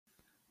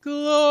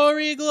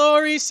Glory,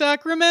 glory,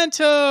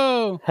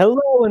 Sacramento!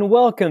 Hello and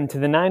welcome to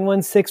the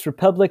 916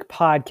 Republic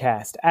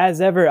podcast.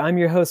 As ever, I'm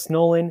your host,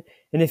 Nolan,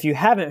 and if you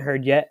haven't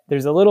heard yet,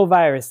 there's a little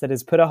virus that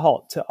has put a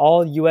halt to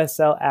all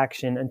USL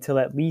action until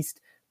at least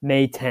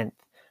May 10th.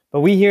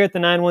 But we here at the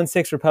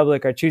 916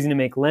 Republic are choosing to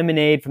make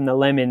lemonade from the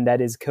lemon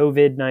that is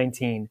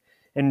COVID-19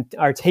 and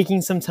are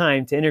taking some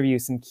time to interview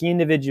some key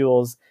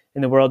individuals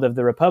in the world of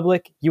the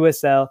Republic,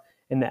 USL,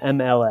 and the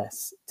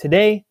MLS.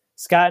 Today,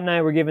 Scott and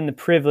I were given the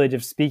privilege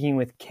of speaking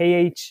with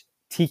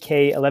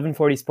KHTK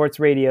 1140 Sports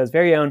Radio's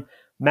very own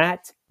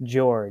Matt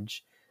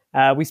George.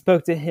 We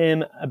spoke to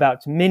him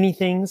about many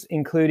things,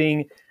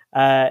 including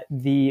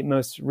the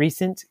most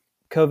recent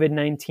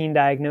COVID-19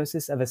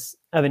 diagnosis of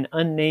an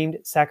unnamed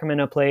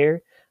Sacramento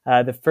player,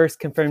 the first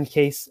confirmed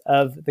case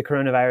of the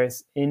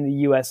coronavirus in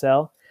the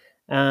USL.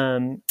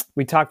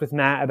 We talked with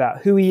Matt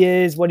about who he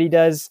is, what he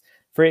does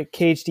for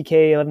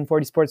KHTK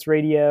 1140 Sports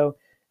Radio.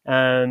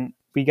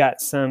 We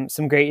got some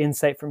great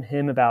insight from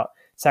him about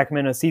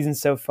Sacramento's season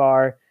so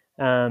far,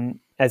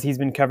 as he's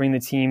been covering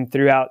the team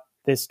throughout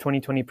this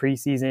 2020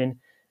 preseason.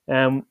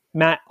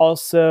 Matt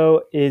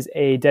also is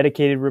a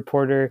dedicated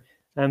reporter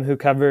who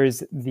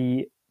covers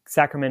the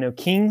Sacramento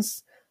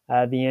Kings, the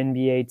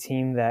NBA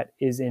team that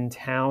is in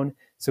town.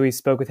 So we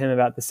spoke with him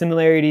about the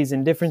similarities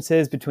and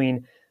differences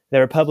between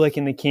the Republic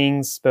and the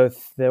Kings,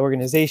 both the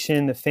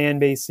organization, the fan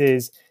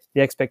bases,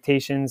 the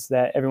expectations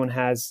that everyone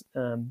has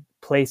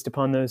placed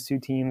upon those two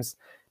teams.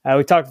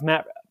 We talked with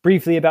Matt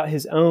briefly about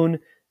his own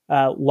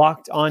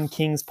Locked On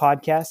Kings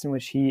podcast, in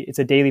which it's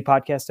a daily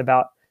podcast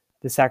about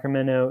the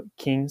Sacramento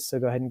Kings. So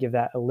go ahead and give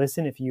that a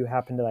listen if you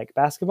happen to like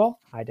basketball.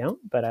 I don't,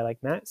 but I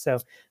like Matt. So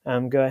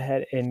go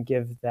ahead and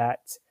give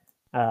that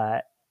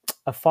a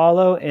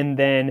follow. And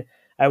then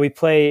we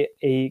play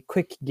a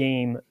quick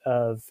game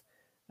of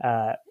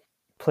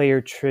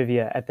player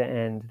trivia at the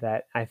end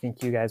that I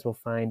think you guys will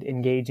find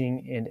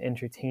engaging and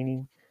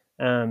entertaining.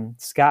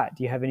 Scott,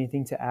 do you have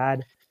anything to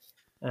add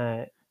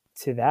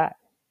to that?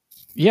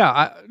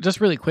 Yeah,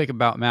 just really quick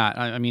about Matt.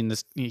 I mean,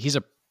 he's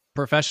a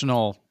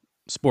professional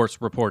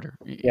sports reporter.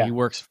 Yeah. He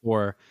works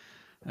for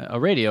a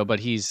radio, but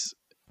he's,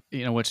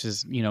 which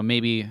is,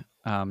 maybe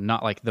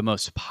not like the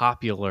most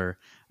popular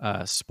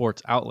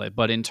sports outlet.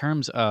 But in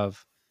terms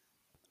of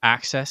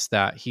access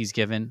that he's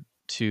given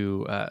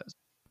to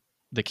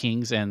the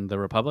Kings and the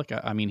Republic,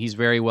 I mean, he's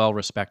very well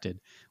respected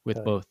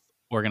with both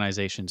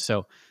organizations.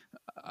 So,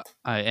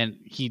 and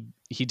he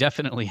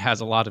definitely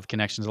has a lot of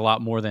connections, a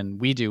lot more than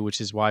we do,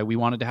 which is why we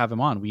wanted to have him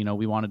on.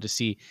 We wanted to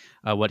see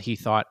what he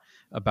thought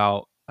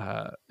about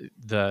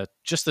the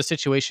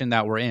situation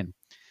that we're in.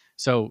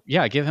 So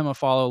yeah, give him a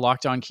follow.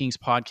 Locked On Kings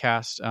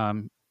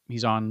podcast.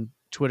 He's on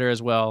Twitter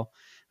as well,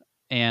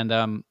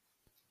 and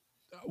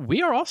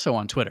we are also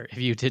on Twitter, if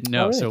you didn't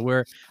know. Oh, really? So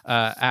we're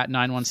at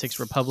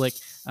 916 Republic,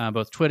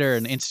 both Twitter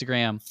and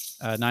Instagram,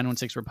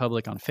 916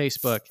 Republic on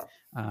Facebook,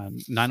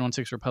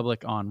 916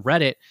 Republic on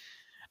Reddit,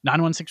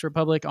 916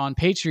 Republic on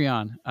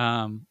Patreon.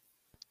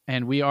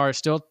 And we are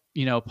still,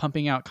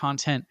 pumping out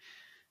content.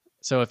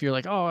 So if you're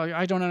like, oh,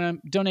 I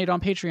don't donate on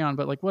Patreon,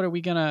 but like, what am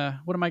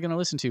I going to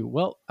listen to?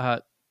 Well,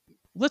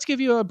 let's give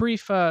you a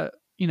brief, kind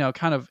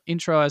of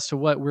intro as to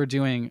what we're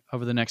doing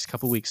over the next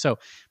couple weeks. So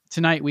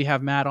tonight we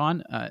have Matt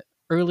on.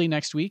 Early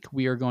next week,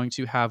 we are going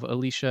to have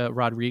Alicia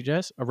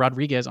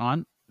Rodriguez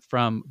on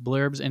from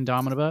Blurbs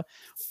Indomitable,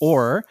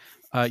 or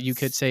you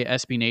could say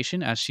SB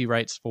Nation, as she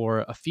writes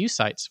for a few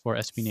sites for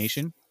SB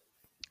Nation.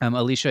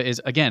 Alicia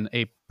is, again,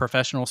 a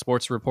professional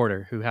sports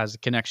reporter who has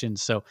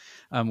connections. So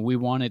we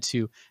wanted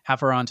to have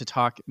her on to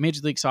talk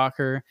Major League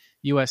Soccer,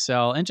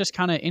 USL, and just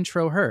kind of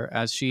intro her,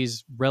 as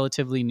she's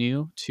relatively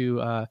new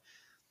to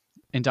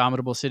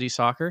Indomitable City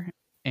Soccer.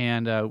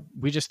 And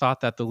we just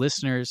thought that the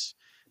listeners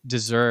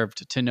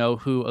deserved to know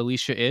who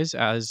Alicia is,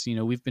 as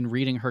we've been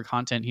reading her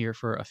content here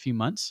for a few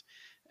months.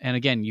 And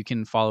again, you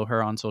can follow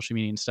her on social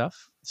media and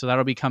stuff. So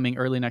that'll be coming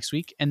early next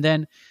week. And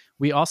then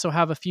we also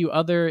have a few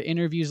other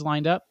interviews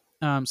lined up,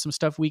 some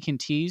stuff we can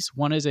tease.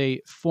 One is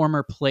a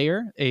former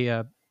player,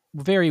 a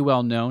very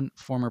well-known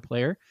former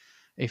player,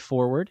 a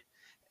forward.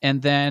 And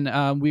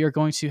then we are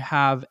going to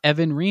have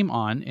Evan Ream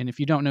on. And if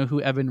you don't know who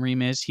Evan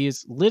Ream is, he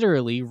is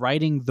literally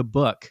writing the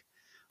book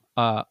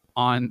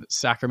on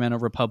Sacramento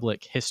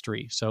Republic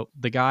history. So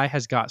the guy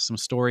has got some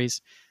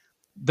stories.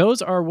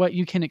 Those are what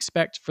you can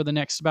expect for the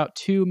next about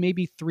 2,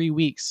 maybe 3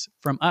 weeks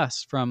from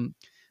us, from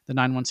the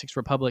 916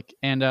 Republic.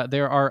 And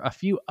there are a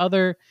few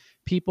other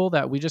people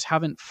that we just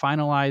haven't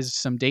finalized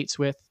some dates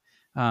with.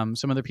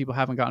 Some other people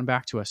haven't gotten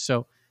back to us.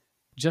 So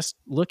just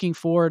looking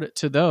forward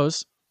to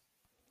those.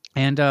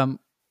 And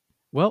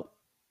well,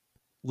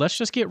 let's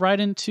just get right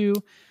into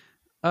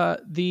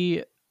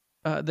the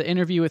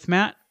interview with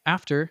Matt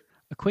after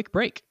a quick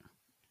break.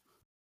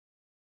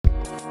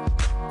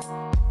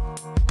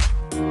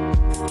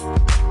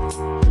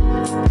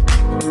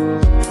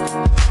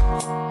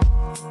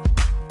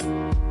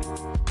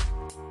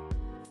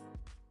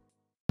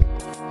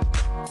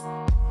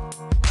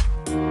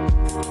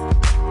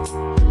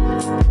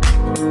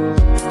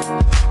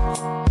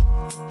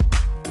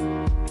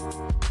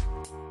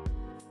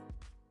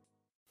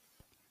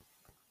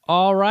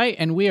 All right,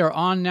 and we are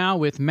on now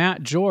with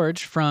Matt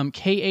George from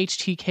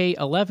KHTK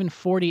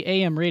 1140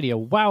 AM Radio.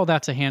 Wow,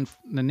 that's a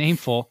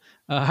nameful.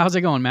 How's it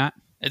going, Matt?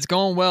 It's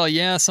going well.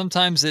 Yeah,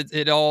 sometimes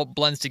it all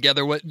blends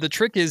together. What the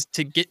trick is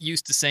to get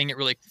used to saying it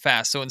really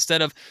fast. So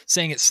instead of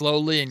saying it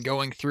slowly and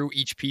going through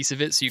each piece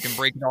of it so you can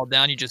break it all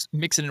down, you just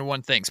mix it into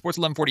one thing. Sports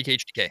 1140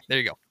 KHTK. There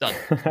you go. Done.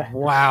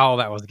 Wow,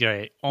 that was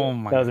great. Oh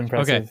my. That was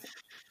impressive.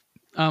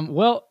 Okay.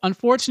 Well,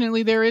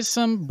 unfortunately, there is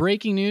some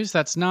breaking news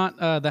that's not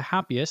the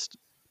happiest,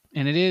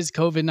 and it is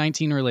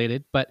COVID-19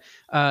 related. But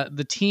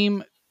the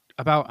team,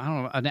 about, I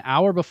don't know, an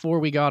hour before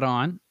we got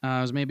on, it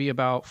was maybe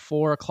about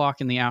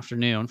 4:00 in the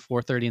afternoon,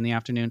 4:30 in the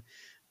afternoon,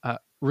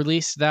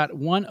 released that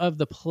one of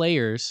the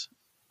players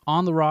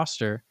on the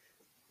roster,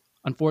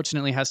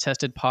 unfortunately, has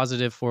tested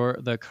positive for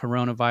the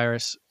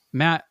coronavirus.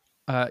 Matt,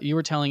 you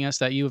were telling us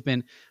that you have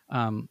been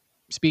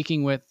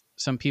speaking with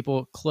some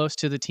people close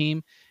to the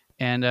team,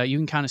 and you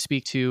can kind of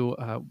speak to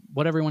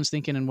what everyone's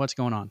thinking and what's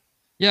going on.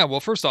 Yeah,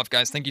 well, first off,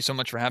 guys, thank you so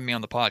much for having me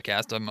on the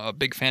podcast. I'm a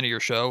big fan of your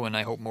show, and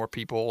I hope more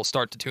people will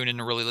start to tune in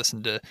and really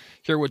listen to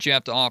hear what you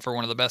have to offer.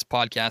 One of the best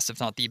podcasts, if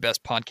not the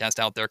best podcast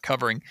out there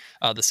covering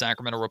the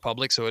Sacramento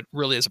Republic. So it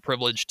really is a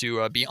privilege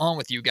to be on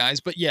with you guys.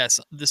 But yes,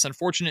 this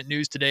unfortunate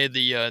news today,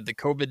 the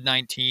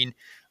COVID-19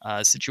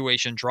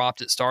 situation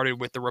dropped. It started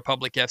with the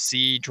Republic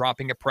FC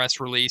dropping a press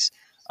release.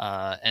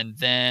 And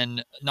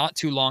then not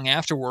too long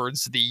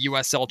afterwards, the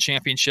USL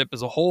Championship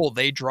as a whole,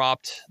 they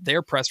dropped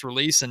their press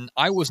release. And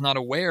I was not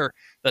aware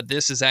that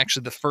this is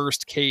actually the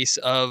first case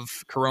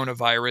of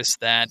coronavirus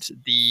that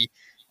the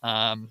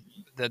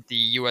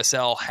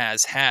USL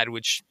has had,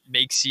 which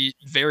makes it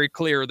very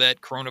clear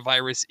that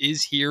coronavirus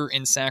is here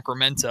in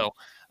Sacramento.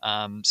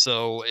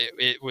 So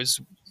it was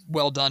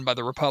well done by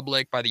the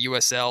Republic, by the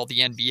USL, the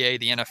NBA,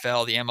 the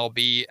NFL, the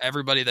MLB,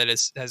 everybody that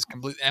has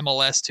complete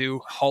MLS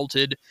too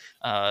halted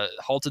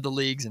the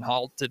leagues and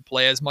halted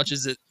play. As much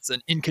as it's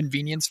an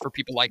inconvenience for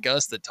people like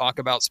us that talk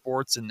about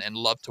sports and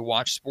love to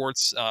watch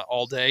sports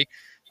all day.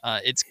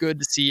 It's good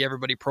to see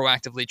everybody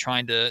proactively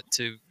trying to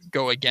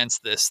go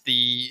against this.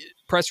 The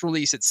press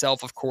release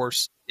itself, of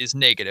course, is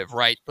negative,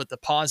 right? But the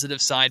positive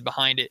side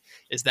behind it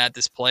is that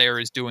this player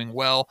is doing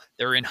well.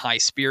 They're in high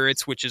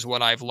spirits, which is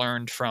what I've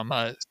learned from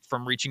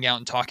reaching out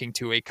and talking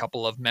to a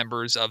couple of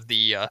members of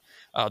the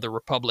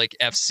Republic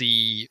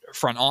FC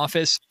front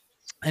office.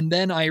 And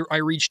then I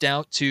reached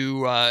out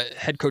to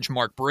head coach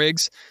Mark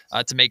Briggs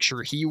to make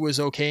sure he was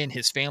okay and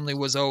his family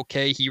was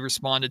okay. He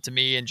responded to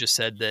me and just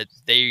said that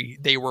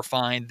they were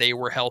fine, they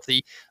were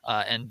healthy,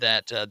 and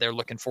that they're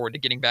looking forward to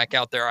getting back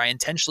out there. I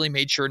intentionally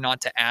made sure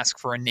not to ask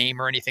for a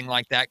name or anything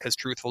like that because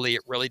truthfully,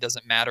 it really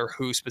doesn't matter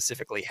who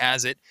specifically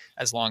has it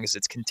as long as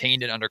it's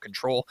contained and under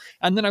control.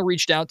 And then I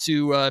reached out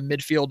to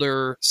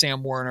midfielder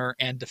Sam Werner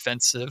and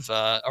defensive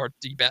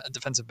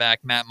back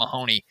Matt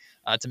Mahoney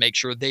to make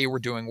sure they were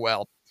doing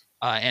well.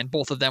 And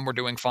both of them were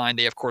doing fine.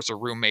 They, of course, are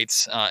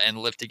roommates and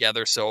live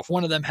together. So if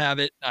one of them have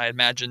it, I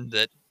imagine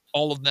that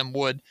all of them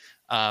would.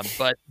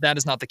 But that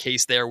is not the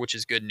case there, which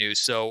is good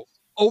news. So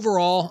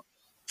overall,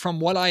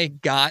 from what I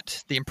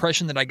got, the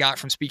impression that I got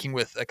from speaking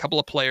with a couple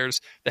of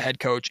players, the head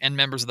coach, and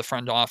members of the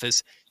front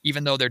office,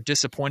 even though they're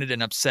disappointed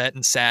and upset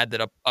and sad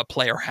that a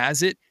player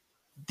has it,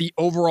 the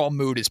overall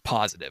mood is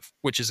positive,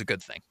 which is a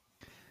good thing.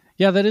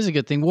 Yeah, that is a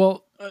good thing.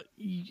 Well,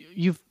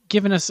 you've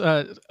given us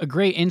a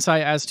great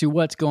insight as to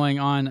what's going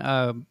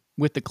on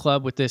with the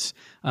club with this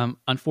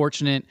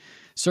unfortunate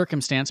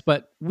circumstance,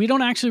 but we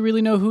don't actually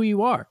really know who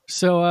you are.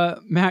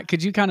 So, Matt,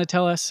 could you kind of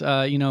tell us,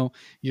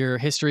 your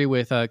history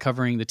with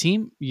covering the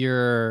team,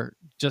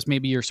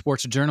 maybe your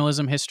sports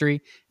journalism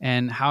history,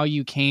 and how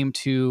you came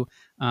to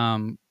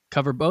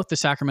cover both the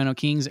Sacramento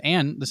Kings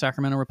and the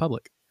Sacramento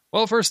Republic?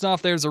 Well, first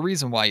off, there's a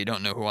reason why you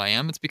don't know who I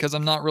am. It's because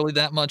I'm not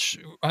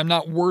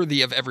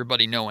worthy of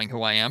everybody knowing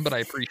who I am, but I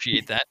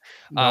appreciate that.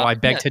 No, I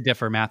beg to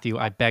differ, Matthew.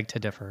 I beg to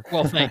differ.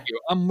 Well, thank you.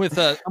 I'm with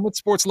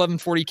Sports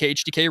 1140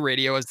 KHTK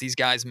Radio, as these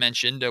guys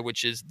mentioned,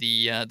 which is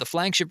the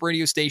flagship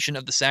radio station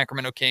of the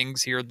Sacramento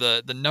Kings here,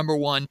 the number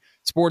one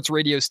sports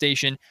radio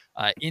station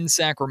in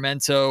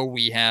Sacramento.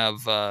 We have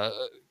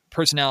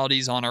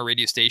personalities on our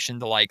radio station,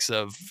 the likes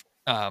of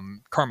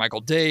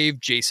Carmichael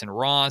Dave, Jason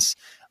Ross,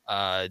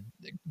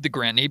 the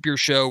Grant Napier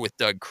Show with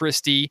Doug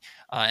Christie.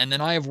 And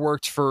then I have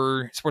worked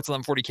for Sports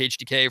 1140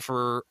 KHTK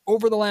for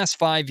over the last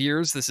 5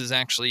 years. This is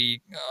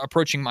actually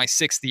approaching my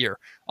 6th year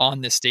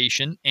on this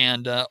station.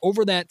 And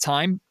over that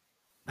time,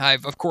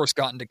 I've, of course,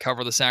 gotten to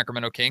cover the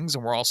Sacramento Kings,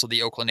 and we're also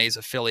the Oakland A's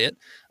affiliate.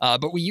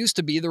 But we used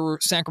to be the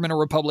Sacramento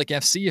Republic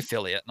FC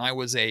affiliate, and I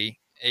was a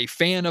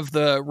fan of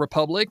the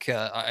Republic.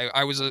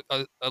 I was a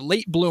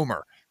late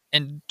bloomer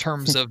in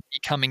terms of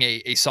becoming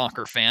a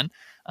soccer fan.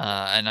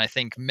 And I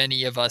think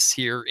many of us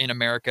here in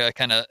America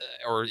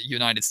or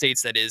United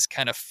States, that is,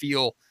 kind of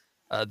feel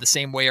the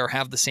same way or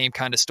have the same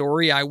kind of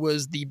story. I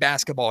was the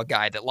basketball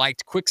guy that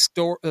liked quick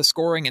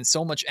scoring and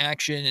so much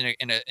action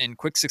in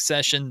quick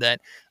succession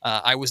that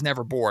I was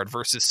never bored.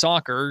 Versus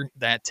soccer,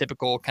 that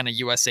typical kind of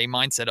USA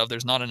mindset of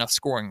there's not enough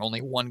scoring, only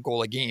one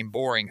goal a game,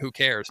 boring, who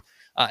cares?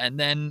 And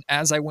then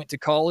as I went to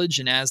college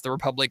and as the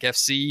Republic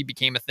FC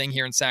became a thing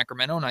here in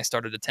Sacramento and I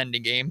started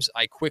attending games,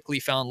 I quickly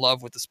fell in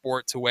love with the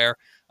sport to where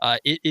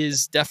it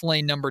is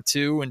definitely number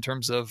 2 in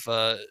terms of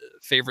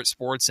favorite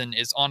sports and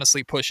is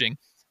honestly pushing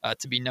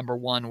to be number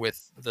 1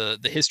 with the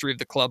history of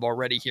the club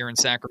already here in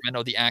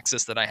Sacramento, the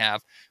access that I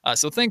have.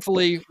 So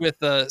thankfully with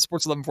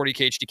Sports 1140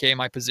 KHTK,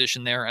 my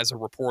position there as a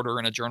reporter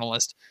and a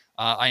journalist,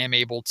 I am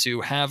able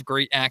to have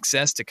great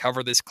access to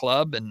cover this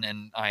club.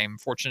 And I am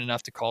fortunate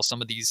enough to call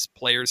some of these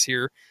players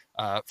here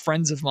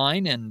friends of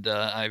mine. And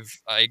I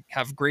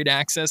have great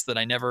access that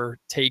I never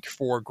take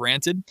for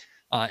granted.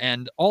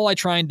 And all I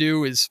try and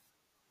do is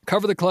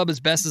cover the club as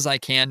best as I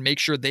can, make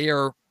sure they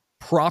are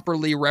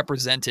properly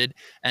represented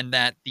and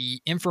that the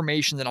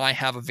information that I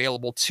have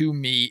available to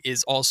me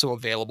is also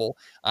available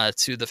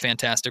to the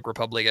fantastic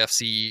Republic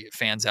FC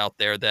fans out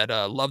there that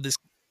love this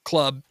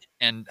club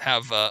and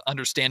have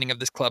understanding of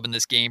this club and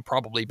this game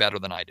probably better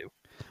than I do.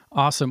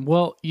 Awesome.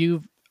 Well,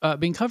 you've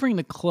been covering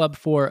the club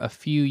for a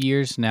few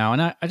years now,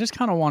 and I just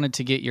kind of wanted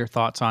to get your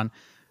thoughts on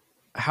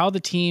how the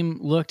team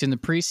looked in the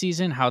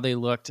preseason, how they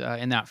looked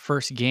in that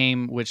first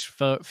game, which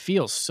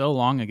feels so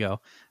long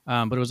ago,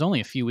 but it was only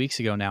a few weeks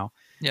ago now.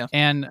 Yeah.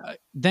 And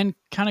then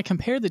kind of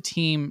compare the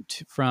team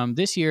from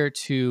this year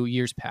to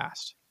years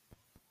past.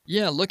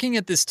 Yeah, looking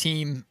at this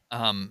team,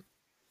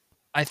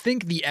 I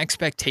think the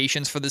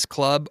expectations for this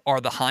club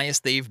are the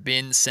highest they've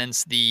been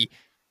since the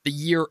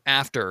year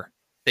after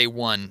they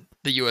won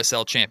the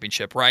USL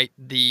Championship, right?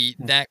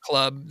 That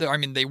club, I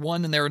mean, they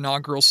won in their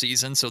inaugural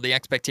season, so the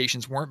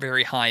expectations weren't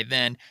very high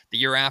then. The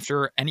year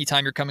after,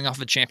 anytime you're coming off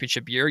a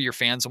championship year, your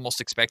fans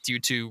almost expect you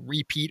to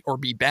repeat or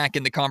be back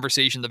in the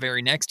conversation the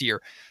very next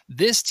year.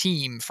 This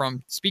team,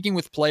 from speaking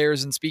with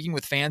players and speaking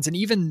with fans and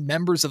even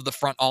members of the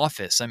front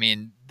office, I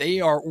mean,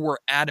 were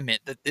adamant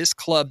that this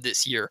club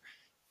this year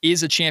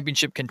is a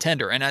championship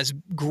contender. And as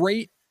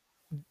great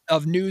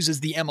of news as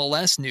the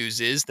MLS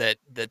news is that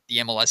the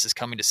MLS is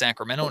coming to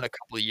Sacramento in a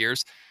couple of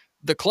years,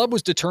 the club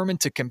was determined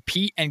to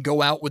compete and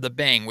go out with a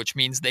bang, which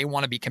means they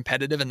want to be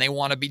competitive and they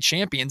want to be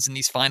champions in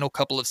these final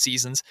couple of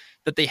seasons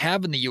that they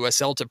have in the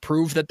USL to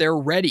prove that they're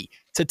ready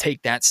to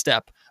take that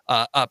step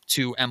up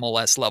to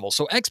MLS level.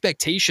 So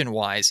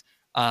expectation-wise,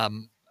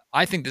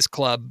 I think this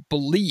club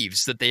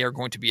believes that they are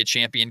going to be a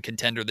champion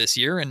contender this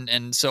year,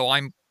 and so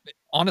I'm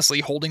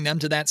honestly holding them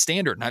to that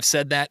standard. And I've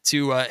said that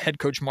to head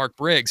coach Mark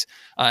Briggs.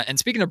 And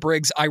speaking of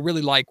Briggs, I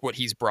really like what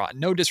he's brought.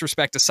 No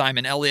disrespect to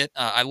Simon Elliott.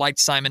 I liked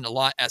Simon a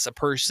lot as a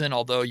person,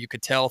 although you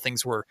could tell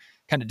things were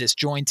kind of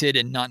disjointed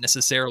and not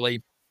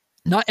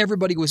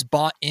everybody was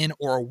bought in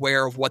or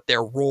aware of what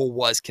their role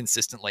was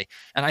consistently.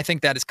 And I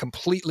think that is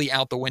completely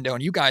out the window.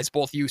 And you guys,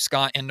 both you,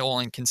 Scott, and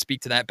Nolan, can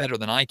speak to that better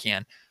than I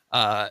can.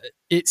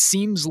 It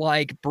seems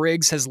like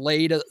Briggs has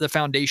laid the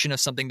foundation of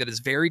something that is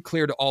very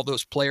clear to all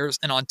those players.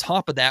 And on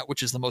top of that,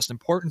 which is the most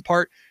important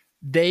part,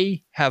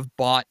 they have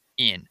bought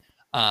in.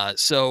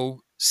 So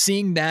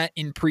seeing that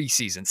in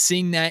preseason,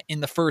 seeing that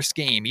in the first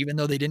game, even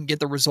though they didn't get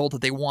the result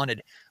that they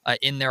wanted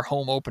in their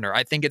home opener,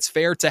 I think it's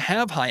fair to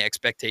have high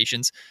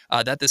expectations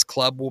that this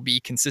club will be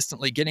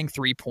consistently getting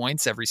 3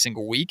 points every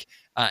single week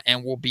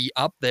and will be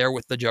up there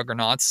with the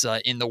juggernauts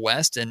in the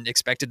West and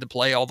expected to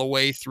play all the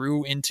way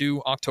through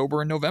into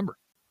October and November.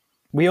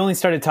 We only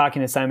started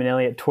talking to Simon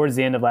Elliott towards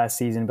the end of last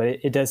season, but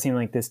it does seem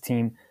like this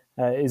team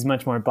is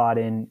much more bought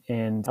in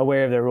and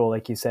aware of their role,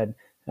 like you said,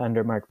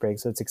 under Mark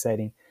Briggs. So it's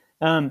exciting.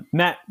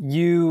 Matt,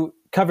 you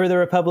cover the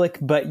Republic,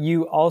 but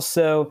you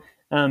also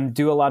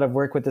do a lot of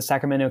work with the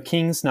Sacramento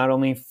Kings, not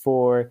only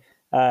for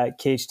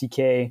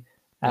KHTK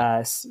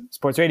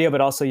Sports Radio,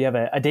 but also you have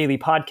a daily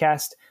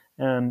podcast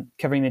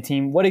covering the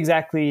team. What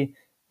exactly,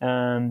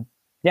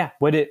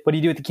 what do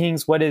you do with the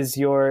Kings? What is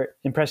your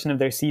impression of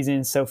their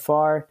season so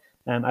far?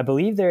 I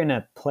believe they're in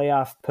a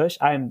playoff push.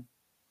 I'm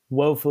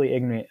woefully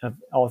ignorant of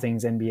all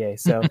things NBA.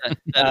 So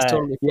that is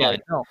totally fine.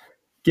 No.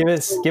 Give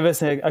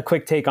us a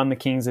quick take on the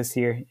Kings this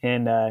year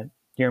and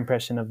your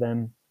impression of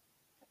them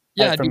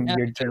from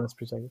your journalist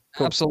perspective.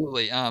 Cool.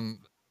 Absolutely.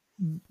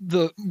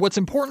 What's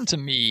important to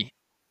me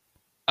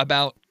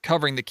about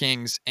covering the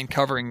Kings and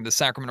covering the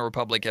Sacramento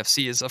Republic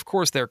FC is, of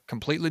course, they're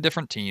completely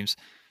different teams,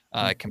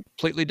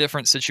 completely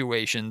different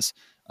situations,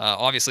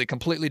 obviously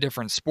completely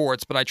different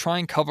sports, but I try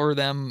and cover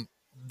them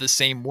the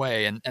same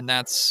way. And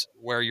that's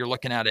where you're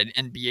looking at an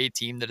NBA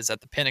team that is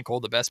at the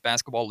pinnacle, the best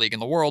basketball league in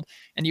the world.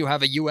 And you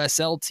have a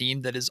USL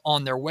team that is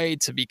on their way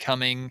to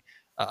becoming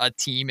a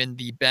team in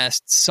the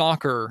best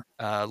soccer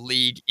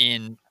league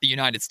in the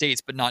United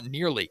States, but not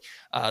nearly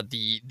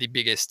the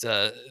biggest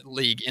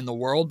league in the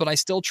world. But I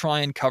still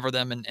try and cover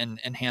them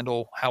and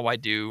handle how I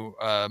do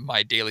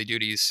my daily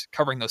duties,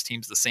 covering those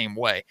teams the same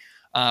way.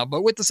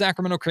 But with the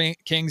Sacramento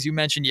Kings, you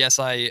mentioned, yes,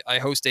 I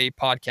host a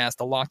podcast,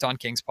 the Locked On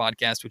Kings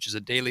podcast, which is a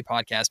daily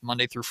podcast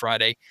Monday through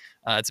Friday.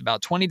 It's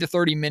about 20 to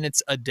 30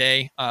 minutes a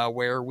day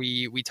where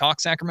we talk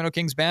Sacramento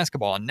Kings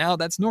basketball. And now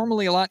that's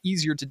normally a lot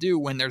easier to do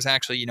when there's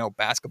actually,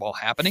 basketball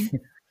happening.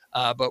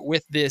 But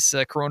with this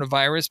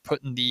coronavirus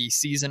putting the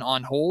season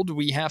on hold,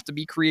 we have to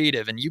be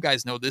creative. And you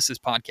guys know this as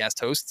podcast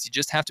hosts. You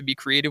just have to be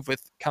creative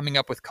with coming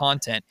up with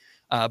content.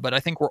 But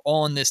I think we're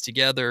all in this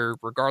together,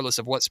 regardless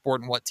of what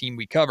sport and what team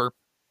we cover.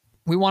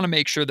 We want to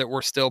make sure that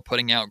we're still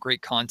putting out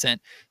great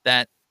content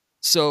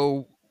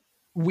so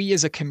we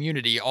as a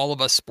community, all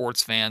of us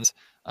sports fans,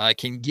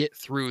 can get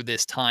through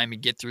this time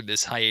and get through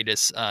this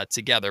hiatus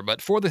together.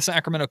 But for the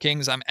Sacramento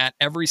Kings, I'm at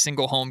every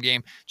single home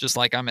game, just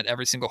like I'm at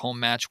every single home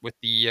match with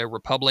the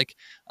Republic.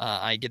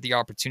 I get the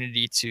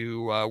opportunity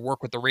to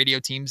work with the radio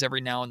teams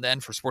every now and then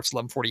for Sports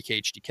 1140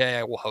 KHTK.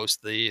 I will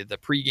host the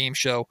pregame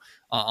show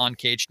on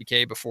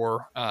KHTK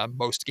before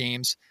most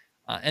games.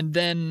 And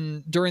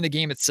then during the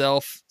game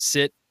itself,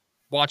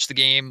 watch the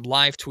game,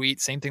 live tweet,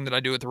 same thing that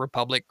I do at the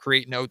Republic,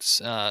 create notes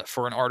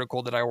for an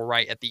article that I will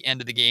write at the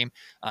end of the game.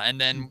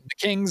 And then the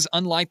Kings,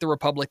 unlike the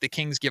Republic, the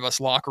Kings give us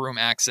locker room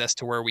access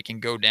to where we can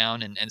go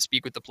down and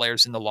speak with the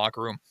players in the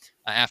locker room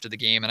after the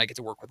game. And I get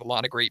to work with a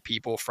lot of great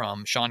people,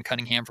 from Sean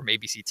Cunningham from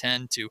ABC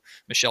 10 to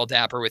Michelle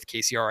Dapper with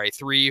KCRA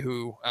 3,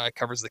 who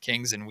covers the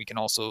Kings. And we can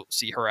also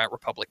see her at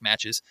Republic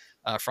matches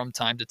from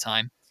time to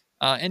time.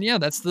 And yeah,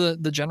 that's the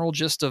general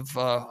gist of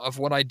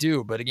what I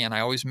do. But again,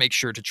 I always make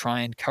sure to try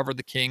and cover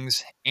the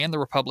Kings and the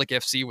Republic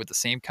FC with the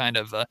same kind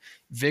of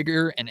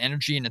vigor and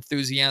energy and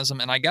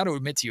enthusiasm. And I got to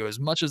admit to you, as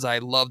much as I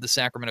love the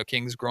Sacramento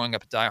Kings growing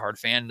up a diehard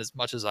fan, and as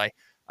much as I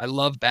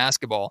love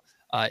basketball,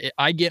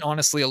 I get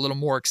honestly a little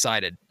more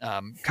excited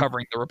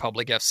covering the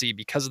Republic FC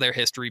because of their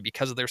history,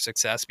 because of their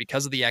success,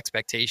 because of the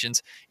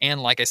expectations.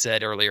 And like I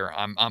said earlier,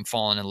 I'm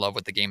falling in love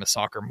with the game of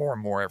soccer more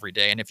and more every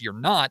day. And if you're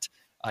not,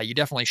 you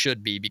definitely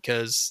should be,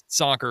 because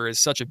soccer is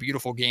such a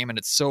beautiful game and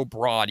it's so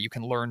broad. You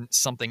can learn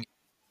something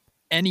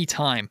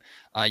anytime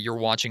you're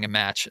watching a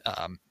match,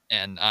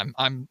 and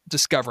I'm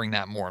discovering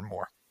that more and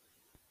more.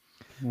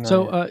 Nice.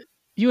 So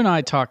you and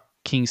I talk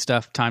King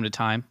stuff time to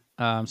time.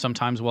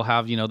 Sometimes we'll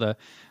have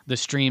the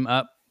stream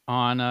up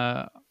on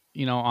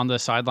on the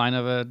sideline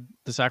of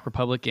the Sac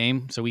Republic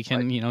game, so we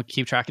can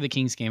keep track of the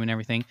Kings game and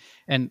everything.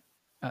 And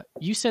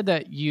you said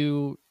that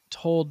you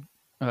told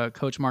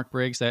Coach Mark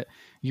Briggs that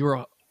you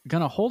were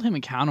going to hold him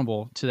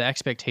accountable to the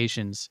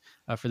expectations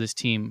for this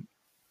team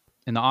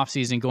in the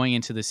offseason going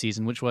into the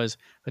season, which was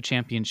a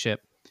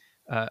championship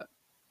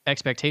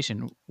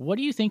expectation. What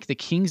do you think the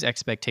Kings'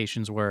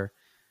 expectations were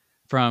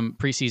from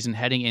preseason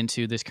heading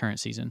into this current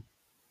season?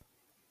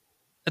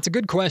 That's a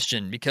good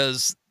question,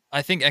 because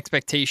I think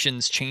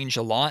expectations change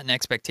a lot, and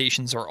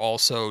expectations are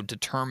also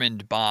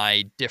determined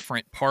by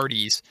different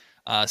parties.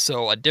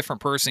 So a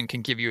different person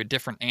can give you a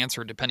different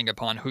answer depending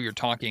upon who you're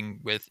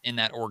talking with in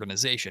that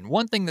organization.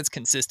 One thing that's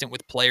consistent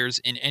with players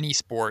in any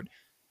sport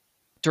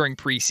during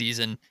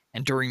preseason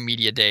and during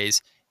media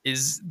days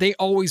is they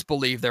always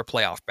believe they're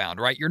playoff bound,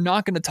 right? You're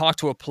not going to talk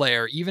to a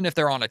player, even if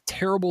they're on a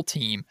terrible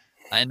team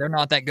and they're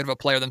not that good of a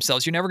player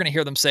themselves. You're never going to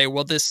hear them say,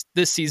 well, this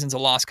season's a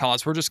lost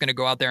cause. We're just going to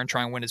go out there and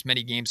try and win as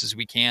many games as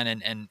we can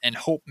and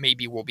hope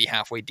maybe we'll be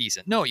halfway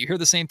decent. No, you hear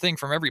the same thing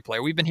from every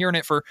player. We've been hearing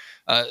it for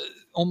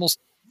almost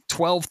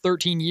 12,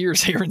 13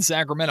 years here in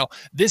Sacramento.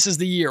 This is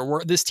the year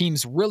where this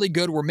team's really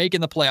good. We're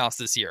making the playoffs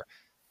this year.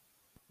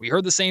 We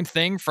heard the same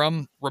thing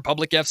from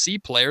Republic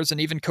FC players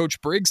and even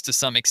Coach Briggs to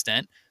some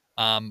extent.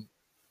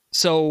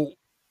 So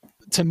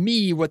to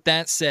me, what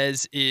that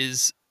says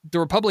is the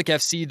Republic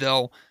FC,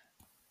 though,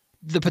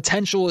 the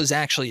potential is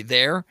actually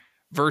there,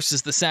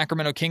 versus the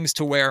Sacramento Kings,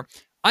 to where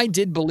I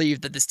did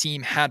believe that this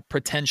team had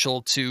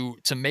potential to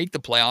make the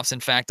playoffs. In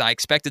fact, I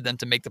expected them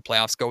to make the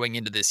playoffs going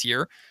into this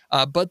year.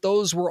 But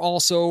those were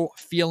also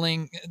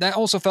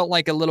felt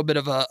like a little bit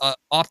of a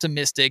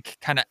optimistic,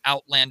 kind of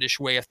outlandish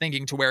way of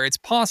thinking, to where it's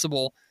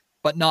possible,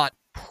 but not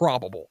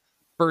probable.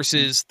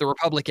 Versus the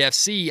Republic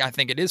FC, I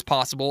think it is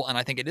possible, and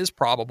I think it is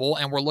probable.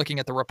 And we're looking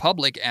at the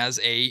Republic as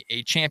a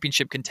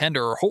championship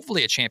contender, or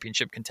hopefully a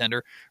championship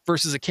contender,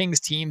 versus a Kings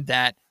team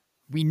that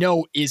we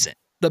know isn't.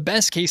 The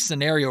best case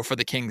scenario for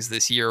the Kings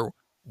this year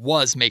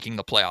was making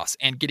the playoffs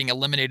and getting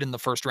eliminated in the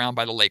first round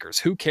by the Lakers.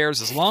 Who cares?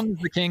 As long as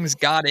the Kings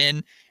got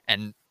in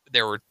and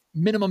there were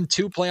minimum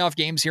 2 playoff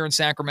games here in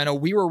Sacramento,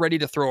 we were ready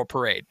to throw a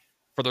parade.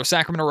 For the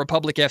Sacramento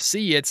Republic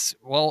FC, it's,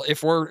 well,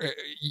 if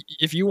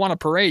you want a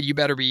parade, you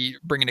better be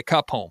bringing a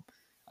cup home.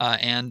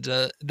 And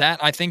that,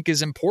 I think,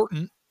 is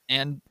important.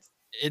 And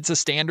it's a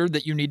standard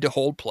that you need to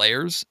hold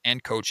players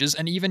and coaches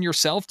and even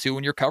yourself to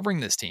when you're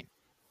covering this team.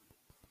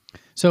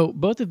 So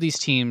both of these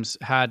teams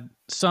had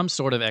some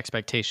sort of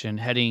expectation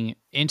heading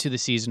into the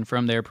season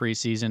from their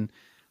preseason,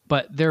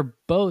 but they're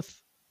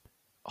both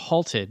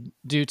halted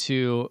due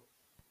to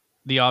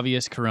the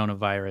obvious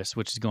coronavirus,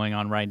 which is going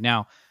on right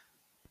now.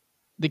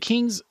 The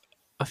Kings,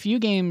 a few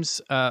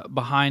games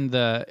behind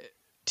the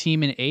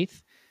team in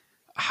eighth.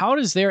 How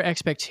does their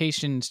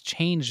expectations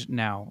change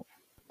now?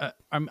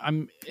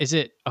 Is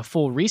it a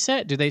full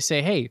reset? Do they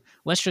say, hey,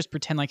 let's just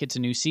pretend like it's a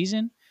new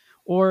season?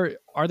 Or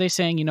are they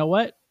saying, you know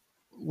what?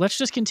 Let's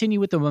just continue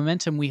with the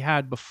momentum we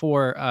had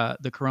before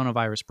the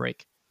coronavirus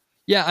break?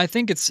 Yeah, I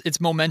think it's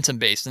momentum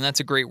based, and that's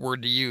a great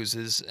word to use.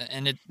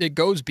 It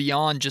goes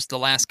beyond just the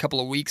last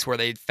couple of weeks where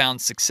they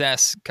found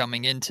success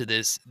coming into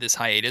this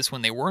hiatus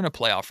when they were in a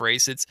playoff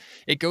race.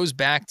 It goes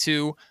back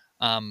to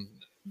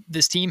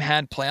this team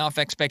had playoff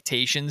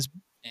expectations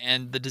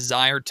and the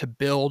desire to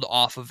build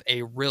off of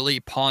a really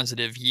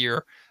positive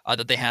year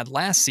that they had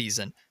last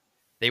season.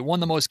 They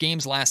won the most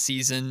games last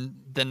season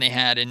than they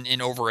had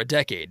in over a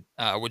decade,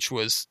 which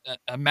was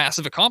a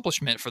massive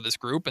accomplishment for this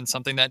group and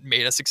something that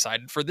made us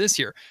excited for this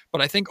year.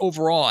 But I think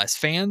overall, as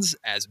fans,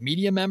 as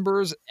media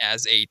members,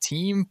 as a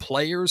team,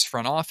 players,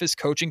 front office,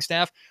 coaching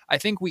staff, I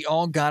think we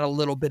all got a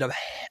little bit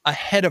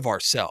ahead of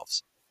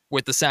ourselves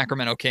with the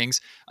Sacramento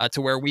Kings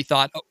to where we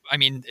thought, oh, I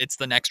mean, it's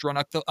the next run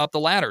up the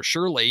ladder.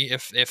 Surely,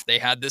 if they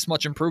had this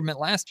much improvement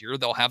last year,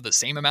 they'll have the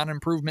same amount of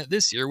improvement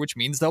this year, which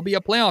means they'll be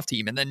a playoff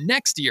team. And then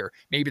next year,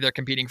 maybe they're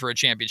competing for a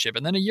championship.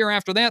 And then a year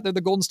after that, they're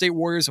the Golden State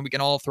Warriors, and we can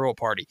all throw a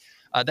party.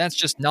 That's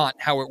just not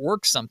how it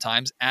works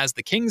sometimes. As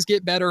the Kings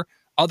get better,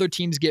 other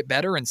teams get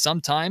better, and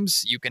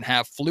sometimes you can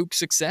have fluke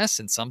success,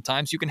 and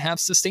sometimes you can have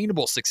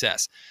sustainable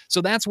success.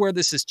 So that's where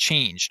this has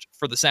changed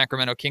for the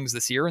Sacramento Kings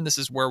this year, and this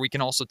is where we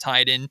can also tie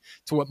it in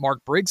to what Mark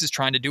Briggs is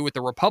trying to do with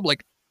the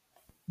Republic.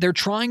 They're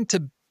trying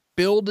to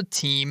build a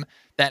team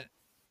that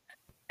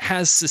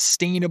has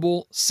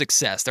sustainable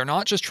success. They're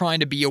not just trying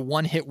to be a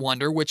one-hit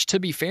wonder, which, to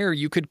be fair,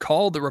 you could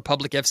call the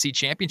Republic FC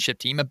championship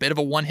team a bit of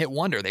a one-hit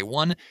wonder. They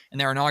won in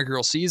their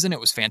inaugural season. It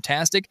was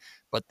fantastic,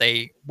 but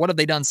what have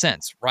they done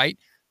since, right?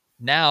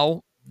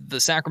 Now, the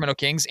Sacramento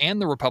Kings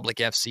and the Republic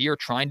FC are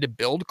trying to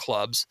build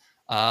clubs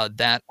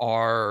that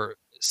are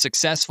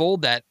successful,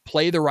 that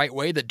play the right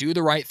way, that do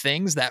the right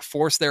things, that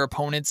force their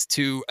opponents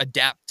to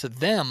adapt to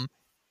them,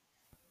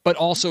 but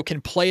also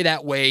can play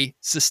that way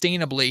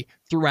sustainably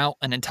throughout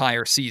an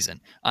entire season.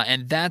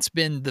 And that's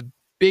been the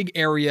big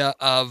area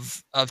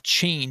of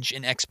change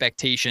in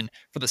expectation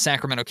for the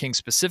Sacramento Kings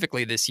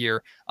specifically this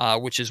year,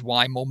 which is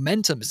why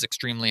momentum is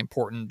extremely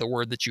important, the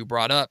word that you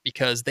brought up,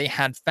 because they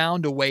had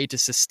found a way to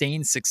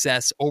sustain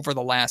success over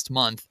the last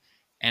month.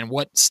 And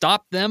what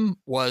stopped them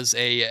was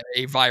a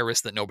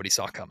virus that nobody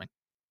saw coming.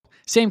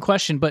 Same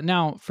question, but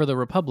now for the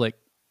Republic,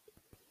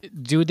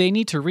 do they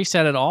need to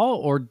reset it all,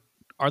 or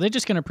are they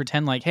just going to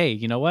pretend like, hey,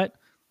 you know what?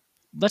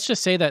 Let's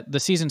just say that the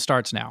season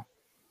starts now.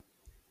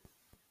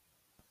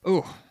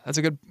 Oh, that's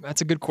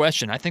a good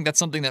question. I think that's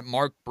something that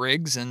Mark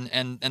Briggs and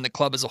the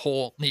club as a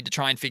whole need to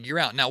try and figure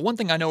out. Now, one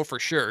thing I know for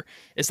sure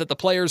is that the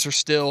players are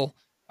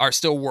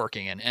still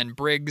working, and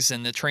Briggs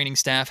and the training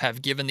staff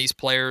have given these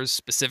players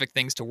specific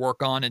things to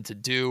work on and to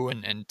do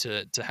and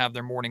to have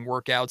their morning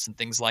workouts and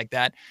things like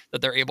that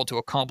they're able to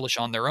accomplish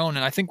on their own.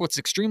 And I think what's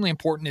extremely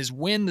important is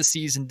when the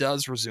season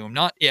does resume,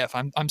 not if,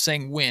 I'm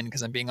saying when,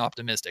 because I'm being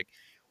optimistic.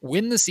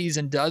 When the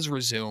season does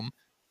resume,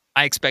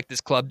 I expect this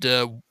club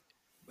to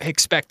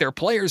expect their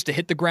players to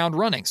hit the ground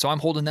running. So I'm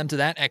holding them to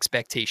that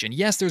expectation.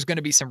 Yes, there's going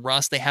to be some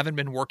rust. They haven't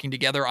been working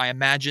together. I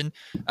imagine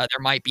there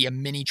might be a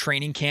mini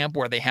training camp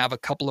where they have a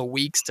couple of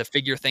weeks to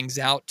figure things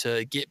out,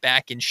 to get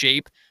back in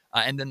shape,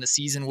 and then the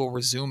season will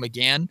resume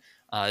again.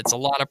 It's a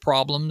lot of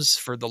problems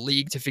for the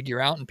league to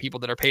figure out, and people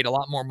that are paid a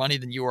lot more money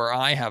than you or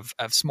I have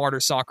smarter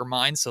soccer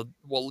minds, so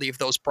we'll leave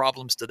those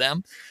problems to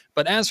them.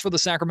 But as for the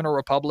Sacramento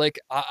Republic,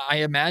 I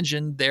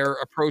imagine they're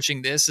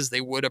approaching this as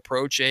they would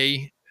approach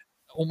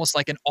almost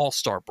like an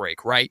all-star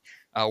break, right?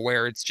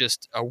 Where it's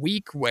just a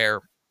week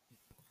where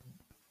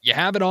you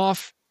have it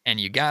off and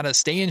you got to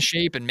stay in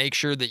shape and make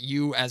sure that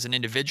you as an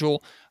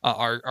individual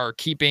are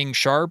keeping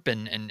sharp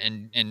and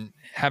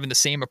having the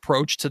same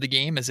approach to the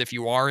game as if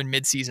you are in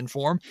mid-season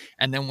form.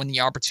 And then when the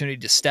opportunity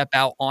to step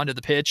out onto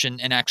the pitch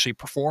and actually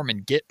perform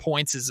and get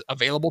points is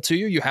available to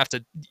you, you have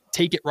to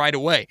take it right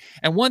away.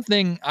 And one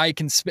thing I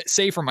can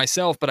say for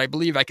myself, but I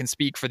believe I can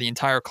speak for the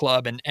entire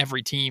club and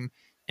every team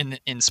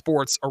in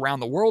sports around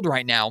the world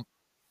right now,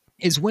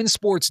 is when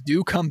sports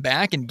do come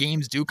back and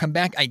games do come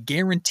back, I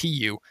guarantee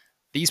you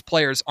these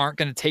players aren't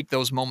going to take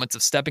those moments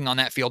of stepping on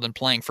that field and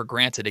playing for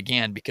granted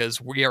again,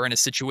 because we are in a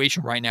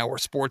situation right now where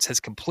sports has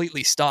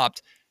completely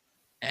stopped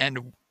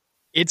and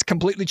it's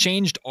completely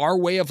changed our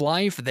way of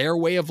life, their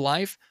way of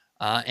life.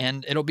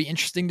 And it'll be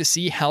interesting to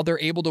see how they're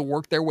able to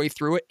work their way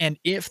through it and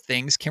if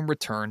things can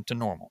return to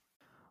normal.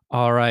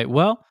 All right.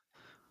 Well,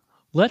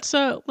 let's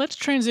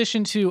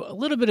transition to a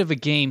little bit of a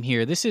game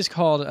here. This is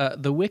called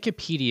the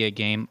Wikipedia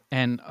game.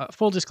 And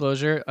full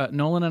disclosure,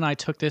 Nolan and I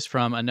took this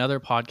from another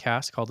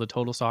podcast called the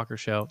Total Soccer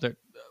Show. They're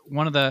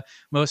one of the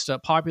most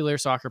popular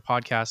soccer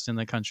podcasts in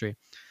the country.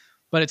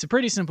 But it's a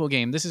pretty simple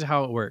game. This is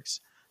how it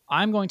works.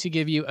 I'm going to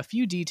give you a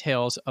few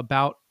details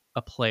about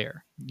a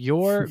player.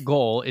 Your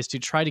goal is to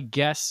try to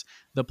guess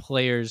the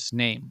player's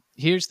name.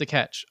 Here's the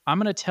catch. I'm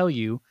going to tell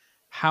you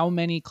how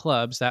many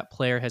clubs that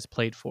player has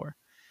played for.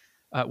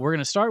 We're going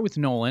to start with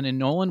Nolan, and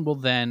Nolan will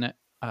then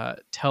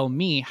tell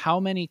me how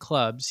many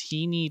clubs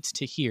he needs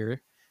to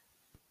hear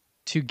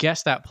to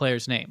guess that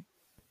player's name.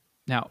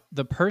 Now,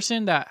 the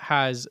person that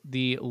has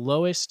the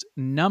lowest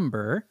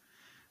number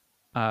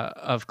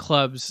of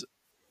clubs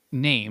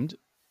named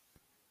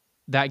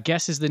that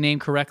guesses the name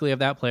correctly of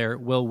that player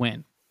will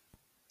win.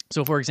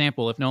 So, for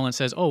example, if Nolan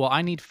says, oh, well,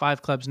 I need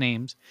 5 clubs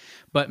named,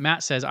 but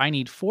Matt says, I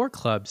need 4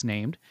 clubs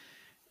named,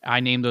 I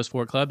name those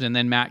 4 clubs, and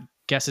then Matt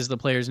guesses the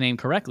player's name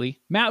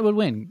correctly, Matt would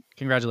win.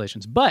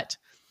 Congratulations. But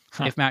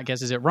if Matt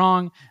guesses it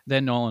wrong,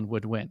 then Nolan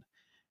would win.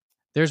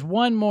 There's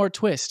one more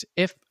twist.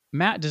 If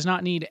Matt does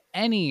not need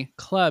any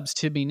clubs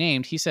to be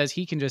named, he says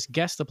he can just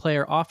guess the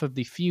player off of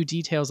the few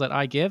details that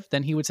I give,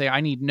 then he would say,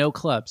 I need no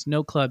clubs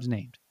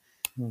named.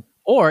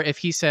 Or if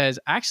he says,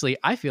 actually,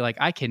 I feel like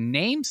I can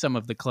name some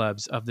of the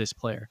clubs of this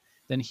player,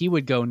 then he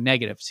would go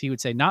negative. So he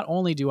would say, not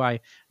only do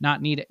I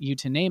not need you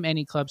to name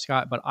any club,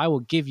 Scott, but I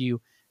will give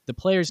you the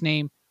player's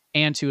name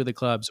and 2 of the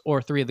clubs,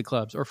 or 3 of the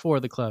clubs, or 4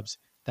 of the clubs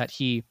that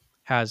he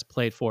has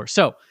played for.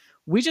 So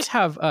we just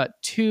have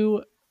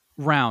 2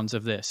 rounds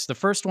of this. The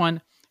first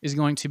one is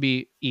going to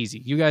be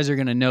easy. You guys are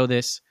going to know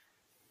this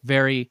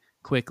very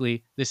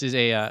quickly. This is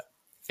a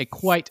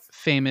quite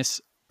famous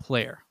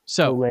player.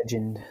 So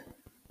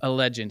a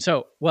legend.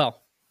 So,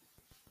 well,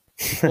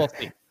 we'll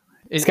see.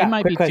 Scott, it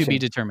might be question. To be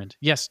determined.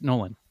 Yes,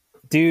 Nolan.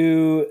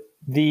 Do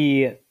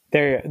the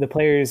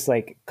players'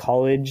 like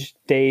college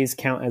days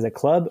count as a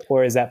club,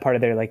 or is that part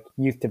of their like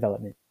youth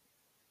development?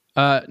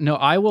 No,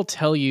 I will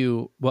tell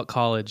you what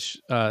college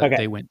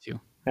they went to.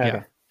 Okay.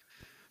 Yeah.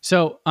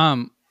 So,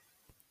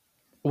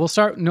 we'll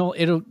start.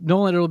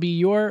 Nolan, it'll be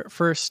your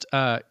first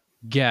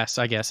guess,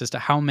 I guess, as to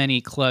how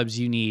many clubs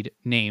you need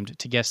named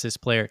to guess this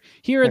player.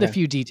 Here are the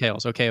few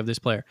details, okay, of this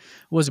player.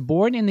 Was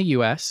born in the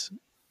U.S.,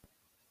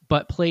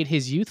 but played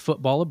his youth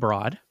football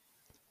abroad.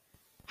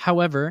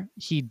 However,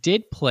 he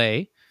did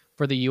play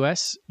for the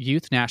U.S.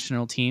 youth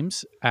national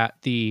teams at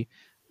the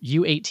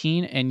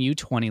U18 and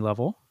U20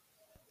 level.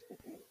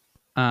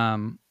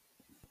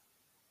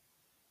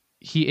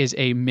 He is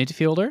a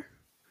midfielder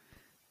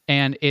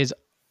and is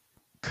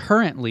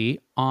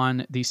currently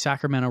on the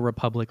Sacramento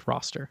Republic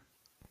roster.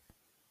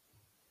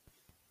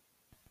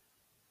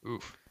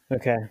 Oof.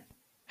 Okay.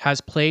 Has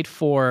played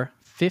for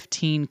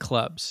 15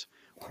 clubs.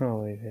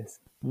 Holy this.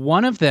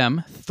 One of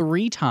them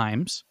 3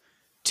 times,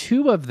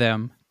 2 of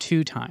them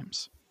 2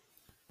 times.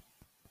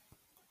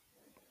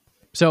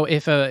 So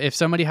if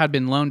somebody had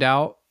been loaned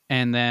out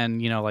and then,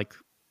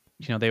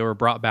 they were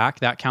brought back,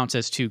 that counts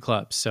as 2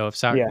 clubs. So if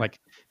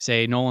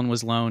say Nolan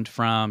was loaned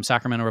from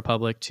Sacramento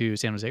Republic to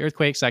San Jose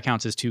Earthquakes, that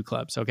counts as 2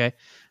 clubs. Okay.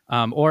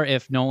 Or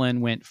if Nolan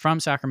went from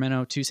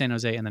Sacramento to San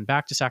Jose and then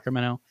back to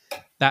Sacramento,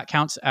 that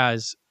counts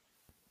as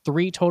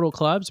 3 total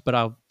clubs, but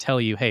I'll tell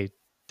you, hey,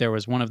 there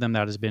was one of them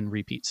that has been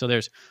repeat. So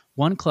there's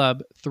 1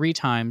 club 3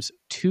 times,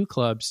 2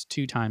 clubs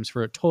 2 times,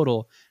 for a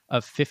total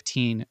of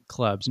 15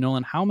 clubs.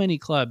 Nolan, how many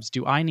clubs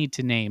do I need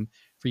to name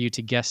for you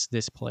to guess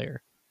this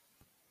player?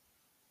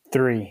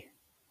 3.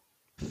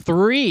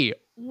 3?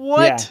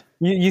 What?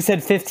 Yeah. You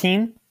said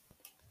 15?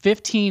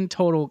 15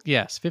 total.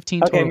 Yes,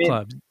 15 total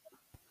clubs.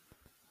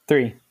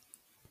 3.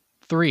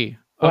 3.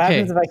 What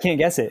happens if I can't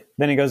guess it?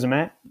 Then it goes to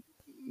Matt?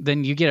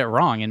 Then you get it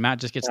wrong, and Matt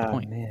just gets the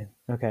point. Man.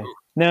 Okay.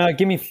 No,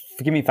 give me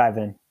 5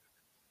 then.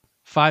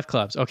 5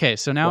 clubs. Okay,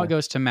 so now it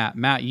goes to Matt.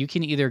 Matt, you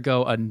can either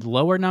go a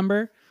lower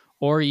number,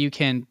 or you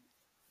can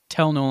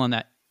tell Nolan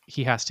that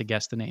he has to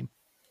guess the name.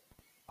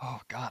 Oh,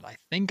 God, I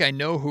think I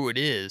know who it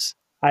is.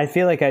 I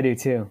feel like I do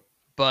too.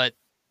 But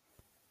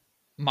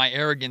my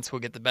arrogance will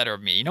get the better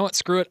of me. You know what?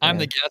 Screw it. I'm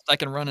the guest. I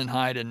can run and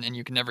hide, and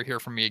you can never hear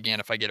from me again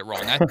if I get it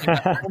wrong. I think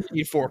I only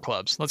need 4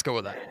 clubs. Let's go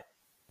with that.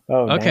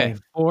 Oh, okay, man.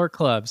 4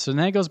 clubs. So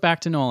then it goes back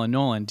to Nolan.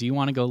 Nolan, do you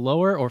want to go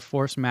lower or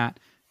force Matt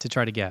to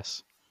try to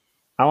guess?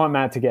 I want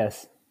Matt to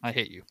guess. I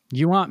hate you.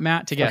 You want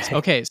Matt to guess.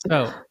 Okay,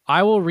 so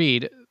I will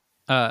read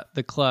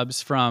the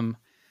clubs from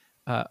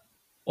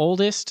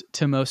oldest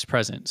to most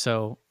present.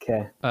 So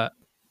the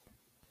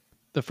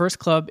first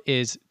club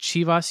is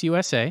Chivas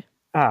USA.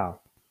 Oh.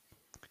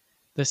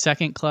 The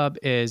second club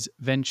is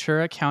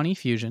Ventura County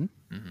Fusion.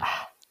 Mm-hmm.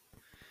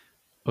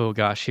 Oh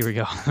gosh, here we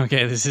go.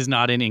 Okay, this is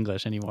not in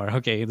English anymore.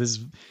 Okay,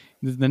 the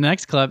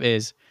next club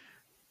is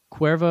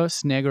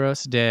Cuervos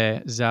Negros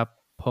de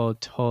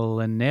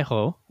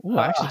Zapotolenejo. Oh,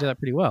 I actually did that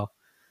pretty well.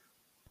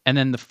 And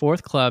then the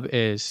fourth club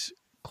is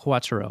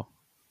Cuatero.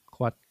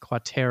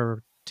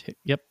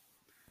 Yep.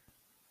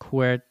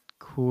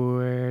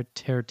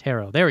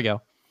 Cuartertero. There we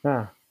go.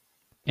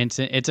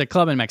 It's a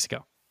club in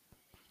Mexico.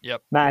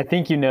 Yep. Matt, I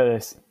think you know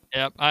this.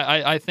 Yep,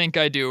 I think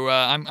I do.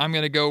 I'm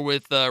going to go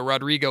with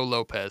Rodrigo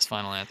Lopez.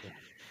 Final answer.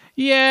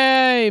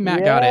 Yay!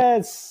 Matt got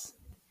it.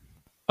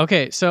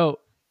 Okay, so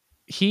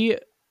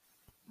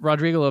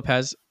Rodrigo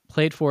Lopez,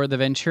 played for the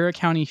Ventura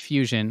County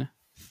Fusion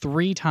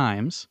 3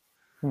 times.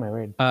 Oh my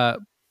word.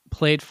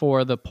 Played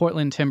for the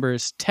Portland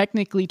Timbers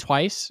technically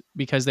twice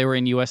because they were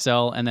in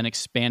USL and then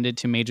expanded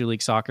to Major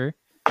League Soccer.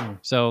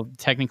 So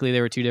technically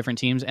they were 2 different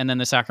teams, and then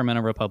the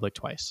Sacramento Republic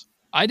twice.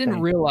 I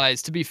didn't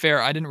realize, to be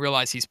fair,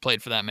 he's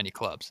played for that many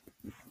clubs.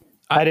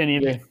 I didn't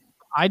either.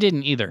 I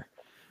didn't either.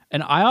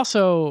 And I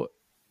also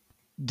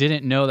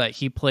didn't know that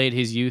he played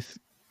his youth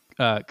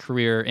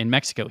career in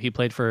Mexico. He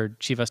played for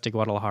Chivas de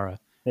Guadalajara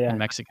in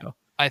Mexico.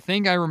 I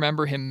think I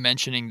remember him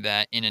mentioning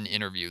that in an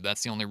interview.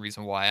 That's the only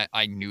reason why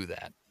I knew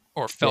that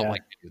or felt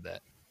like I knew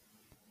that.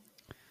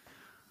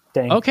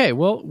 Dang. Okay,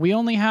 well, we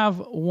only have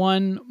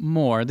one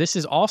more. This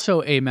is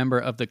also a member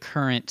of the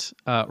current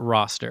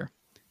roster.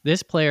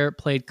 This player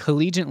played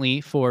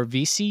collegiately for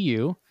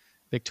VCU,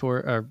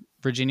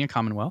 Virginia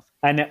Commonwealth.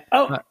 I know.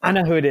 Oh, I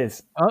know who it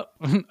is. Oh,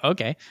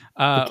 okay.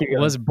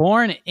 Was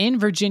born in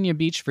Virginia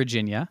Beach,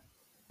 Virginia,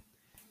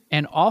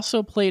 and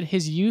also played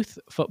his youth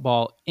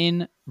football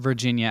in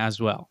Virginia as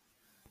well.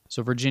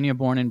 So Virginia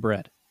born and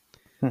bred.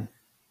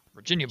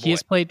 Virginia boy. He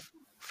has played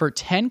for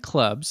 10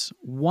 clubs,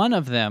 one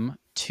of them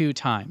 2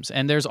 times.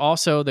 And there's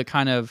also the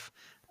kind of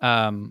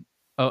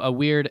a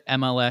weird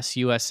MLS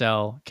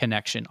USL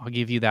connection. I'll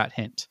give you that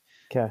hint.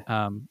 Okay.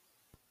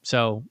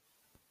 So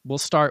we'll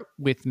start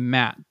with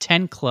Matt.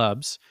 10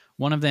 clubs,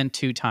 one of them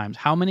 2 times.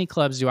 How many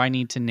clubs do I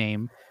need to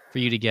name for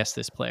you to guess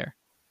this player?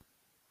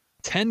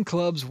 10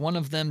 clubs, one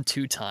of them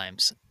 2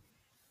 times.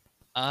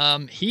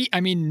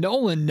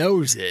 Nolan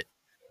knows it.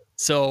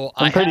 So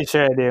I'm pretty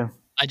sure I do.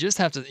 I just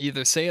have to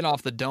either say it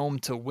off the dome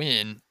to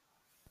win.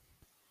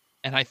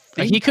 And I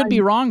think he could be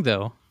wrong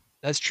though.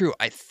 That's true.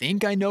 I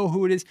think I know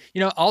who it is.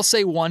 I'll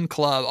say one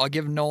club. I'll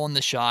give Nolan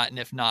the shot, and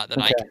if not,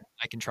 then I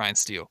can try and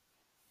steal.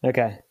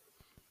 Okay.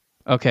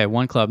 Okay,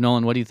 one club.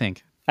 Nolan, what do you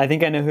think? I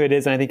think I know who it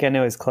is, and I think I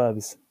know his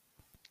clubs.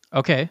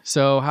 Okay,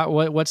 so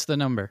what's the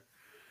number?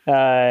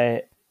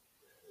 The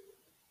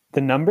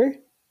number?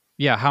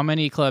 Yeah, how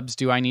many clubs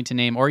do I need to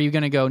name? Or are you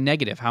going to go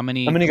negative? How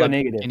many? I'm going to go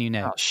negative. Can you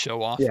name? I'll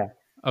show off. Yeah.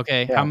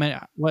 Okay. Yeah. How many?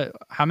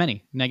 How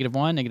many? -1,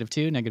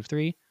 -2,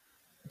 -3?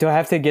 Do I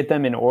have to get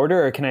them in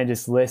order, or can I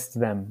just list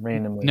them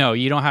randomly? No,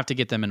 you don't have to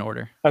get them in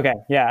order. Okay.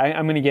 Yeah,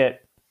 I'm going to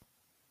get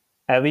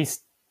at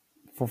least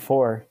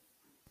 4.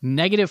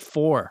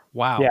 -4.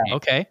 Wow. Yeah.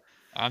 Okay.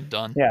 I'm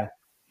done. Yeah.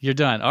 You're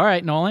done. All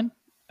right, Nolan.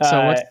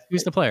 So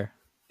who's the player?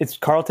 It's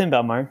Carlton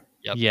Belmar.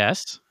 Yep.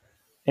 Yes.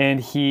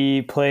 And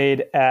he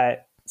played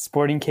at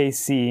Sporting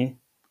KC.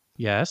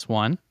 Yes,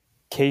 1.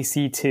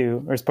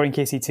 KC2, or Sporting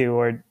KC2,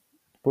 or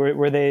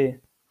were they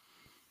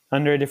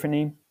under a different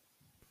name?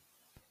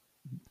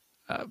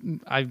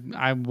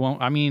 I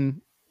won't. I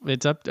mean,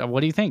 it's up. What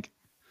do you think?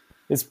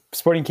 It's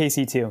Sporting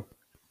KC2.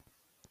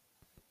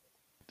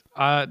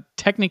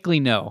 Technically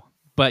no,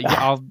 but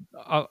yeah,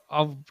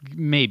 I'll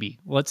maybe.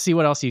 Let's see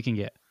what else you can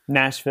get.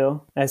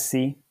 Nashville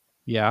SC.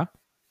 Yeah.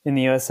 In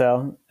the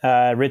USL.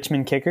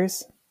 Richmond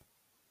Kickers.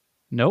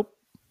 Nope.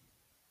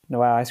 No,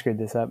 wow, I screwed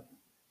this up.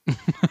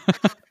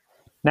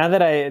 Now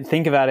that I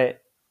think about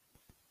it,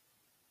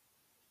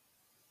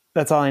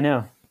 that's all I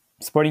know.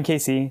 Sporting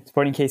KC,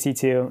 Sporting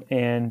KC2,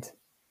 and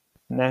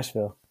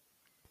Nashville.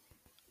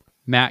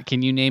 Matt,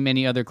 can you name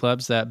any other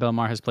clubs that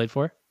Belmar has played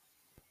for?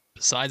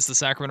 Besides the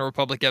Sacramento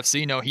Republic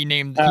FC, no, he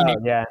named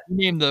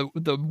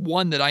the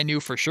one that I knew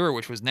for sure,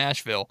 which was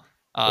Nashville.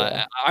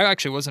 I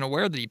actually wasn't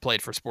aware that he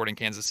played for Sporting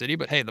Kansas City,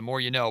 but hey, the more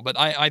you know. But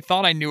I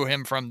thought I knew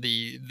him from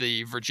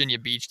the Virginia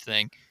Beach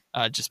thing,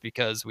 just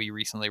because we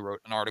recently wrote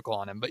an article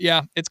on him. But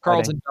yeah, it's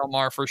Carlton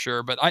Belmar for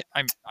sure. But I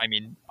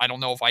don't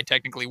know if I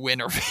technically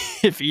win or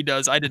if he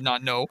does. I did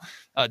not know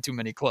too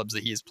many clubs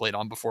that he has played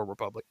on before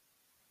Republic.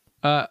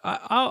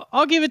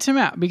 I'll give it to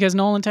Matt because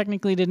Nolan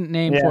technically didn't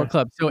name 4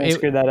 clubs. So I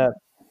screwed that up.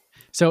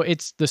 So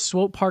it's the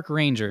Swope Park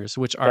Rangers,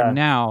 which are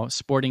now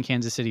Sporting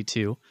Kansas City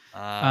 2.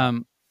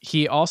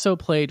 He also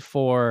played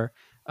for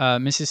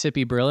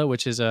Mississippi Brilla,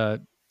 which is a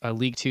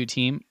League 2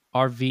 team,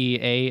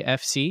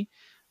 RVAFC.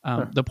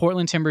 The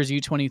Portland Timbers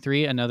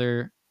U23,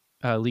 another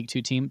League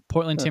 2 team.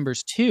 Portland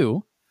Timbers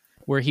 2,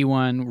 where he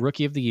won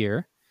Rookie of the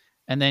Year.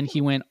 And then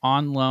he went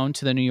on loan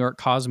to the New York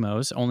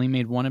Cosmos, only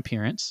made 1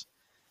 appearance.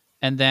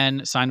 And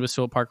then signed with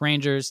Swope Park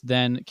Rangers,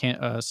 then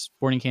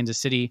Sporting Kansas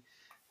City,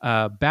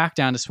 back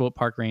down to Swope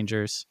Park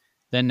Rangers,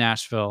 then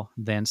Nashville,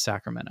 then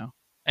Sacramento.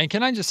 And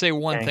can I just say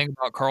one thing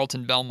about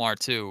Carlton Belmar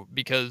too?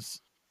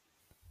 Because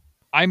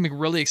I'm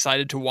really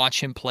excited to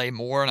watch him play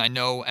more. And I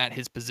know at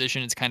his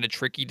position, it's kind of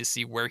tricky to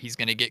see where he's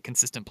going to get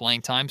consistent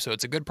playing time. So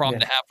it's a good problem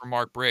to have for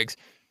Mark Briggs.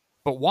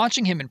 But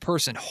watching him in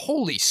person,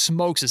 holy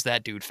smokes, is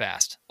that dude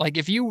fast. Like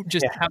if you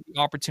just have the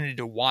opportunity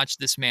to watch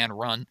this man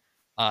run,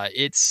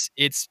 it's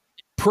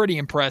pretty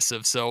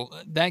impressive. So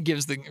that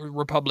gives the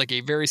Republic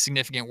a very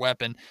significant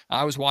weapon.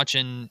 I was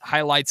watching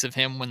highlights of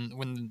him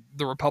when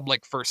the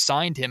Republic first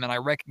signed him, and I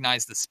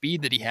recognized the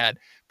speed that he had.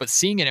 But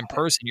seeing it in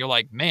person, you're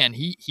like, man,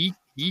 he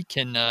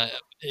can.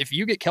 If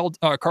you get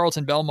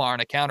Carlton Belmar on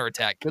a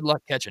counterattack, good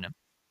luck catching him.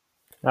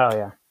 Oh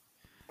yeah,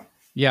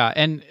 yeah,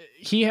 and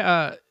he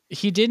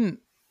didn't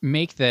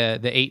make the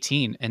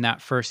 18 in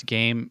that first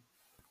game.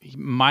 He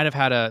might have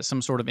had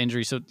some sort of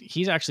injury, so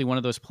he's actually one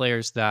of those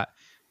players that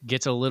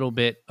gets a little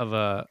bit of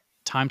a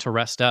time to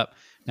rest up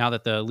now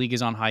that the league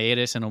is on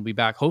hiatus, and he'll be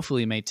back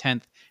hopefully May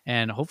 10th.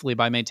 And hopefully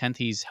by May 10th,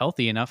 he's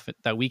healthy enough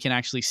that we can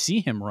actually see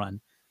him run.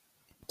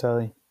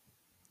 Totally.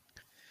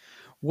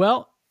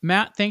 Well,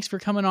 Matt, thanks for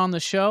coming on the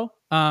show.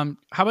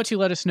 How about you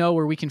let us know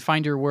where we can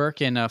find your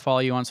work and follow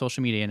you on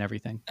social media and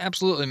everything?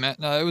 Absolutely, Matt.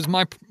 It was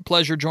my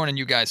pleasure joining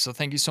you guys. So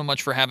thank you so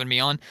much for having me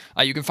on.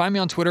 You can find me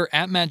on Twitter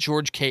at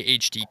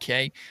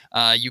MattGeorgeKHDK.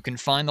 You can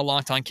find the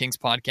Locked On Kings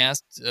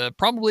podcast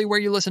probably where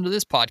you listen to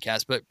this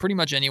podcast, but pretty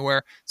much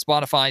anywhere: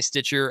 Spotify,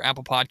 Stitcher,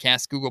 Apple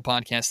Podcasts, Google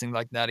Podcasts, things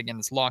like that. Again,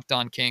 it's Locked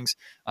On Kings.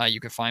 You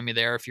can find me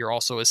there if you're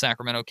also a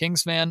Sacramento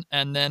Kings fan.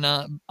 And then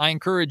I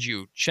encourage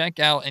you, check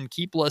out and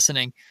keep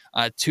listening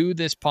to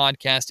this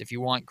podcast if you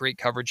want great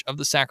coverage of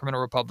the Sacramento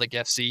Republic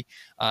FC.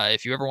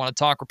 If you ever want to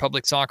talk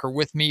Republic soccer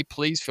with me,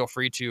 please feel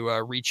free to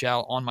reach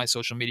out on my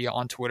social media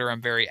on Twitter.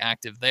 I'm very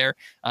active there.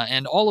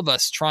 And all of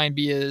us try and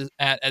be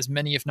at as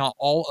many, if not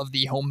all, of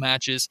the home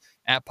matches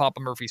at Papa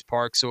Murphy's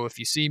Park. So if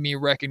you see me,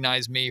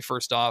 recognize me,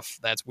 first off,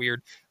 that's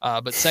weird.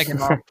 But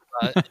second off,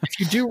 if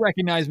you do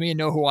recognize me and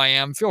know who I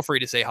am, feel free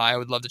to say hi. I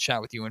would love to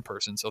chat with you in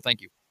person. So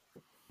thank you.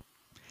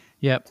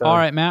 Yep. All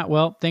right, Matt.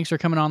 Well, thanks for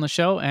coming on the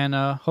show, and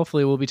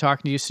hopefully we'll be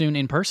talking to you soon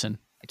in person.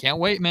 I can't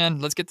wait,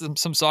 man. Let's get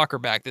some soccer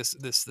back.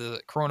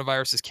 The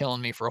coronavirus is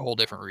killing me for a whole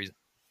different reason.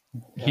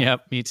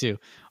 Yep, me too.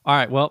 All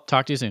right. Well,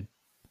 talk to you soon.